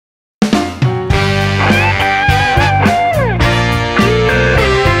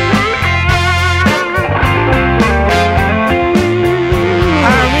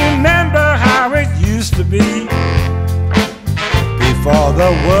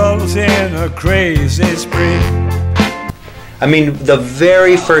The world's in a crazy spree. I mean, the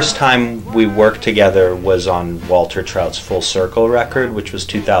very first time we worked together was on Walter Trout's Full Circle record, which was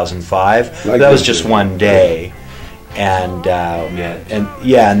 2005. That was just one day, and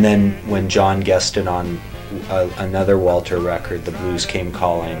and then when John guested on another Walter record, The Blues Came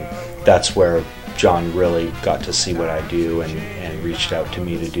Calling, that's where John really got to see what I do and reached out to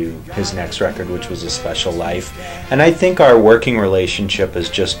me to do his next record, which was A Special Life. And I think our working relationship has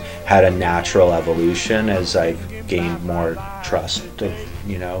just had a natural evolution as I've gained more trust of,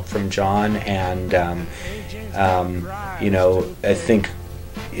 from John, and I think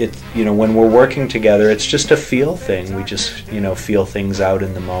when we're working together, it's just a feel thing. We just feel things out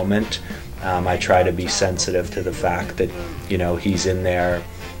in the moment. I try to be sensitive to the fact that he's in there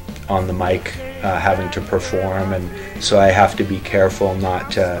on the mic having to perform, and so I have to be careful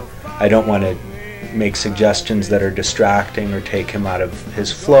not to. I don't want to make suggestions that are distracting or take him out of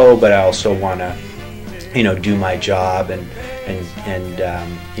his flow, but I also want to do my job and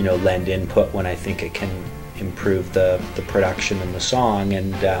lend input when I think it can improve the production and the song,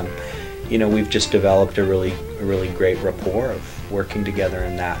 and we've just developed a really great rapport of working together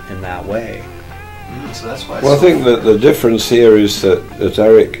in that way. So that's why. Well, I think that the difference here is that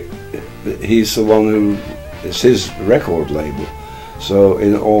Eric, he's the one who, it's his record label. So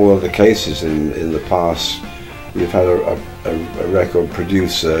in all other cases in the past, you've had a record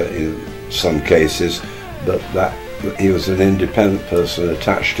producer in some cases, but that he was an independent person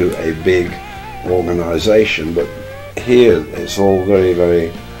attached to a big organisation. But here it's all very,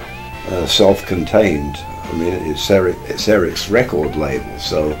 very self-contained. I mean, it's Eric's record label,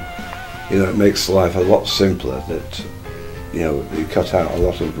 so it makes life a lot simpler. That you cut out a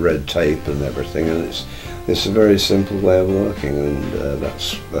lot of red tape and everything, and it's a very simple way of working, and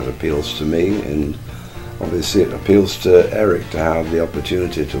that appeals to me, and obviously it appeals to Eric to have the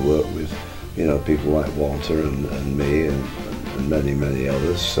opportunity to work with people like Walter and me and many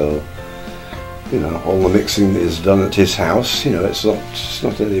others. So all the mixing is done at his house. It's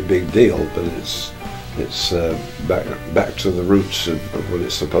not any big deal, but it's back to the roots of what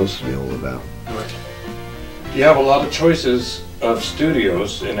it's supposed to be all about. Right. You have a lot of choices of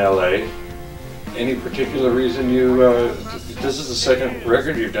studios in LA. Any particular reason this is the second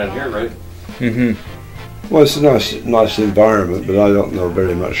record you've done here, right? Mm-hmm. Well, it's a nice environment, but I don't know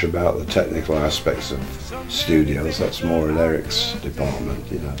very much about the technical aspects of studios. That's more in Eric's department,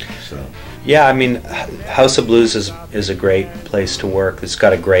 So. Yeah, I mean, House of Blues is a great place to work. It's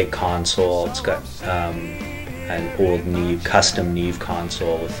got a great console. It's got an old custom Neve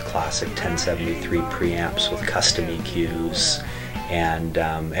console with classic 1073 preamps with custom EQs, and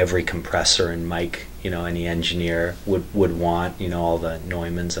every compressor and mic any engineer would want. All the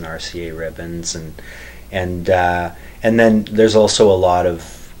Neumanns and RCA ribbons, and then there's also a lot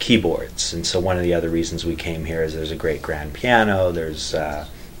of keyboards. And so one of the other reasons we came here is there's a great grand piano, there's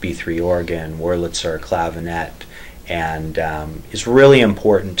B3 organ, Wurlitzer clavinet, and it's really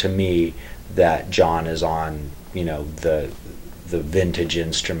important to me that John is on the vintage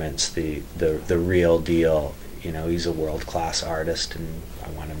instruments, the real deal. He's a world-class artist, and I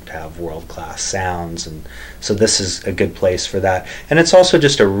want him to have world-class sounds, and so this is a good place for that. And it's also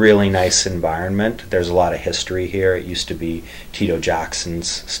just a really nice environment. There's a lot of history here. It used to be Tito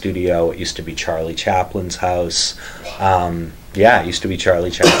Jackson's studio. It used to be Charlie Chaplin's house. It used to be Charlie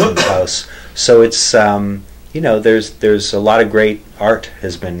Chaplin's house. So it's there's a lot of great art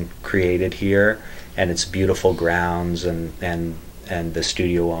has been created here, and it's beautiful grounds, and the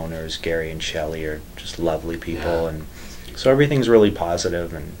studio owners, Gary and Shelley, are just lovely people, and so everything's really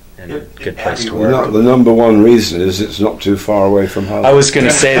positive and a good place to work. The number one reason is it's not too far away from home. I was going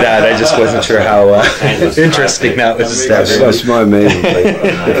to say that. I just wasn't sure how interesting that was. That's my main thing.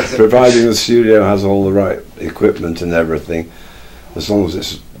 Providing the studio has all the right equipment and everything, as long as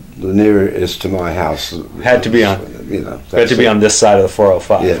it's the nearer it is to my house. Had to be on. Had to be on this side of the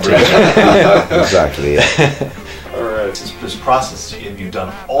 405. Yeah, exactly. Yeah. All right. This process you've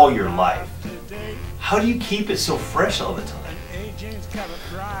done all your life, how do you keep it so fresh all the time?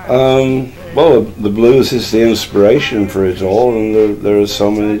 Well, the blues is the inspiration for it all, and there are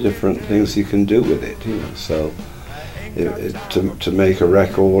so many different things you can do with it. So to make a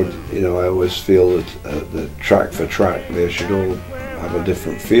record, I always feel that track for track they should all have a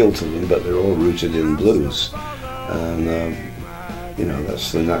different feel to them, but they're all rooted in blues, and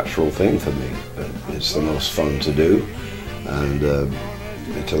that's the natural thing for me. But it's the most fun to do, and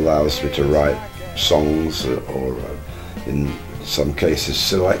it allows me to write songs, or in some cases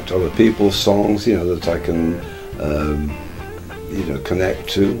select other people's songs, that I can connect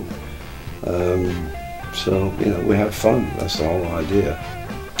to. So we have fun. That's the whole idea.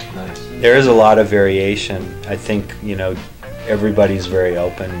 Nice. There is a lot of variation. I think, you know, everybody's very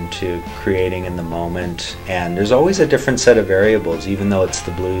open to creating in the moment, and there's always a different set of variables, even though it's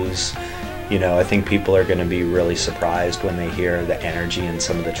the blues. You know, I think people are going to be really surprised when they hear the energy in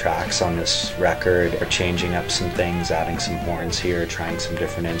some of the tracks on this record, or changing up some things, adding some horns here, trying some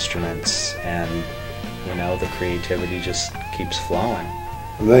different instruments, and, you know, the creativity just keeps flowing.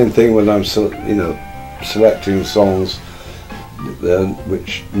 The main thing when I'm, you know, selecting songs,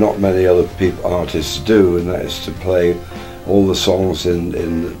 which not many other artists do, and that is to play all the songs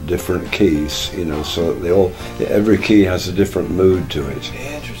in different keys, you know, so every key has a different mood to it.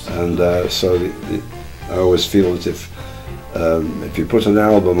 Interesting. And so I always feel that if you put an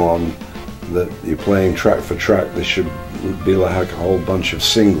album on that you're playing track for track, there should be like a whole bunch of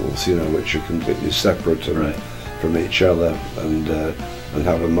singles, you know, which are completely separate from each other, and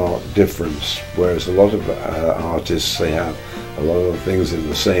have a marked difference. Whereas a lot of artists, they have a lot of things in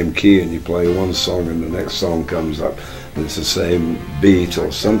the same key, and you play one song and the next song comes up and it's the same beat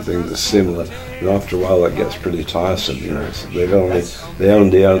or something that's similar, and after a while that gets pretty tiresome, you know. So they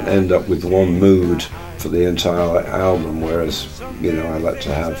only end up with one mood for the entire album, whereas, you know, I like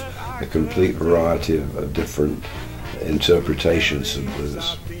to have a complete variety of different interpretations of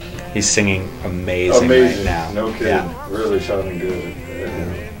blues. He's singing amazing right now. No kidding. Yeah. Really sounding good.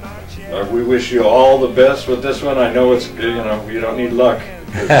 We wish you all the best with this one. I know it's, you know, you don't need luck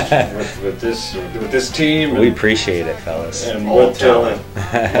with this team. We appreciate it, fellas. And what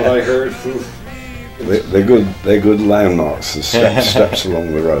I heard, they're good landmarks, the steps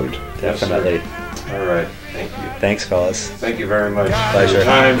along the road. Definitely. All right. Thank you. Thanks, fellas. Thank you very much. Pleasure. For the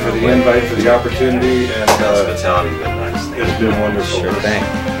time, for the invite, for the opportunity, and Hospitality's been nice. it's been wonderful. Sure thing.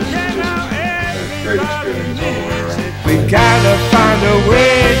 This is just a great experience all the way around. We gotta find a way